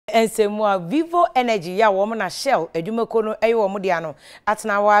Ensemua Vivo Energy ya woman na Shell edwumako no eyo womo dia no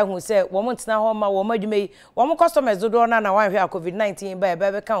atena wa hu se womo ntena ho ma womo adwume womo customers do na na wanhwe Covid19 ba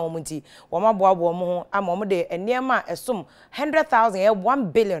ebe ka womo nti womo aboabo womo ho ama womo de enema esom 100,000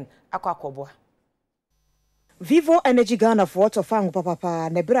 1 billion akwakoboa. Vivo Energy Ghana for to fang papa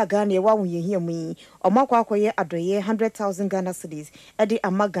nebra Ghana wa wunye mu omakwa akoye adoye 100,000 Ghana cedis edi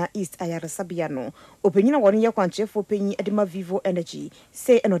Amaga East ayaresabia no openyina woni ye kwanchefo penyi edima Vivo Energy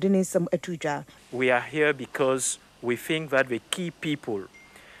say enodeninsam atudwa. We are here because we think that the key people,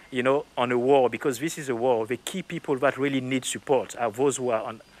 you know, on a war, because this is a war, the key people that really need support are those who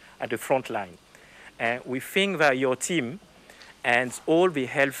are at the front line. And we think that your team and all the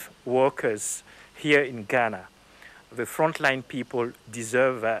health workers here in Ghana, the frontline people,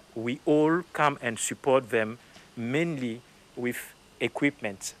 deserve that we all come and support them, mainly with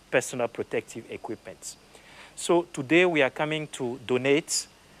equipment, personal protective equipment. So today we are coming to donate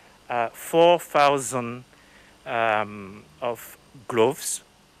 4,000 of gloves.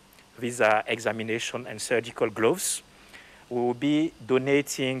 These are examination and surgical gloves. We will be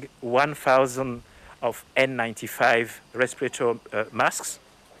donating 1,000 of N95 respirator masks.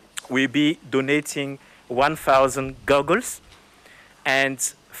 We'll be donating 1,000 goggles and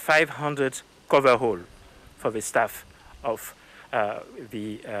 500 coverall for the staff of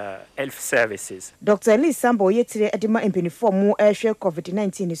the health services. Dr. Lee Sambo yetire edima empenifo mu ehwe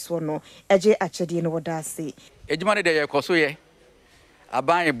Covid19 so no eje achede no wodase. Edima ne de yekoso ye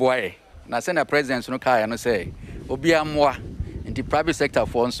aban boye na se na president no kai no say obi amwa nti private sector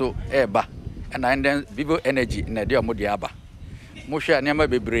for nso eba and then Vivo Energy na de omode aba. Mo hwe anema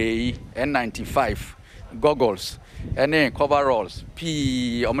bebree N95 goggles any coveralls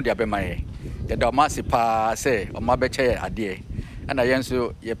p omode abemaye. The domasi pa say omabeche ade and I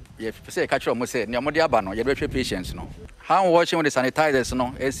yenso ye say catch omo say ne omode aba no ye be patients no. Hand washing with the sanitizers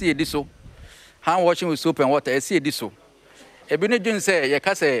no e see ediso. Hand washing with soap and water e see ediso. E bi ne dwun say ye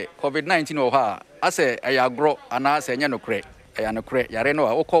ka say Covid19 o ha ase ayagro ana ase nya nokre ayanokre yare no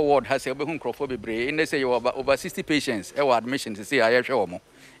a okọ ward ha say obehun crofo bebre in say you over 60 patients e were admission to say ayehwe omo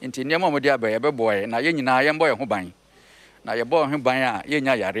nti ne omode aba ye be boy na ye nyina ye mboy ho ban na ye boy ho ban a ye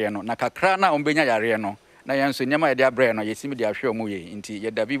nya yare no na kakra na ombenya yare no na ye nso nyama ye de abre no ye simi de ahwe omo ye nti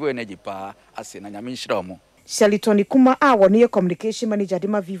ye da Vivo Energy pa ase na nyame nhira omo. Shelitoni kuma a woni communication manager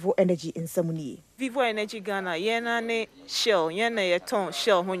dema Vivo Energy insamuni. Vivo Energy Ghana yena ne Shell yena ye ton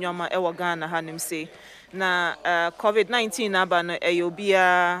Shell ho nyama e wo Ghana hanim se na Covid19 na ba no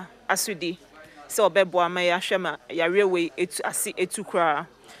eyobia asudi se obebo ama ya hwema ya rewe etu ase etu kra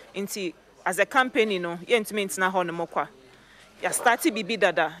nti as a company no ye ntimi ntina ho no mokwa ya start bibi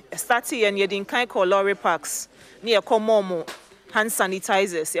dada ya start ye ne din kan call lorry parks ne ye komo hand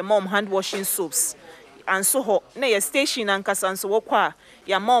sanitizers ye mom hand washing soaps and so ho na ye station ankasa nso wokwa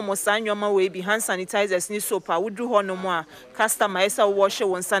ya mom sanyoma we bi hand sanitizers ni soap a wudru ho no mo a customer esa wash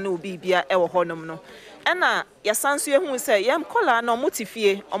won sa na obi bia e wo ho no no ena ya sanso ehun se yam kola na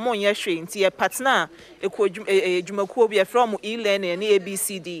omotifie omonye hwe nti ye partner ekwadwumakuo bi from e-learning na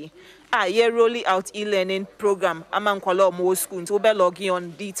ABCD ye rolling out e-learning program amankola omo school nti obe log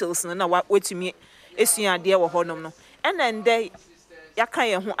on details na wetumi esua ade wo ho no ena nde yaka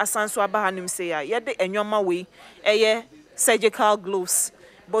ye ho asanso aba hanum se ya ye de enwoma we eye surgical gloves,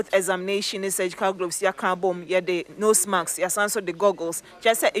 both examination and surgical gloves yaka bom ye de nose masks ya sanso the goggles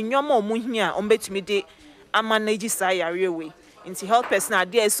just say enwoma omuhia ombetumi de amanage say yare we nti health person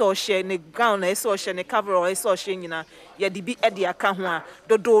ade so share ne gown na so share ne coverall so share nyina ye de bi ede aka ho a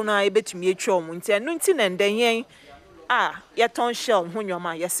dodo na ebetumi etwa om nti enu nti na ndenyen ye ton Shell ho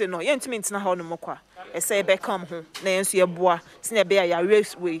nwoma ye se no ye ntumi ntina ha no mokwa ese ebe come ho na yenso ye boa se na be ya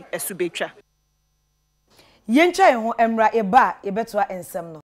race we esubetwa yencha ho emra eba yebetoa ensem no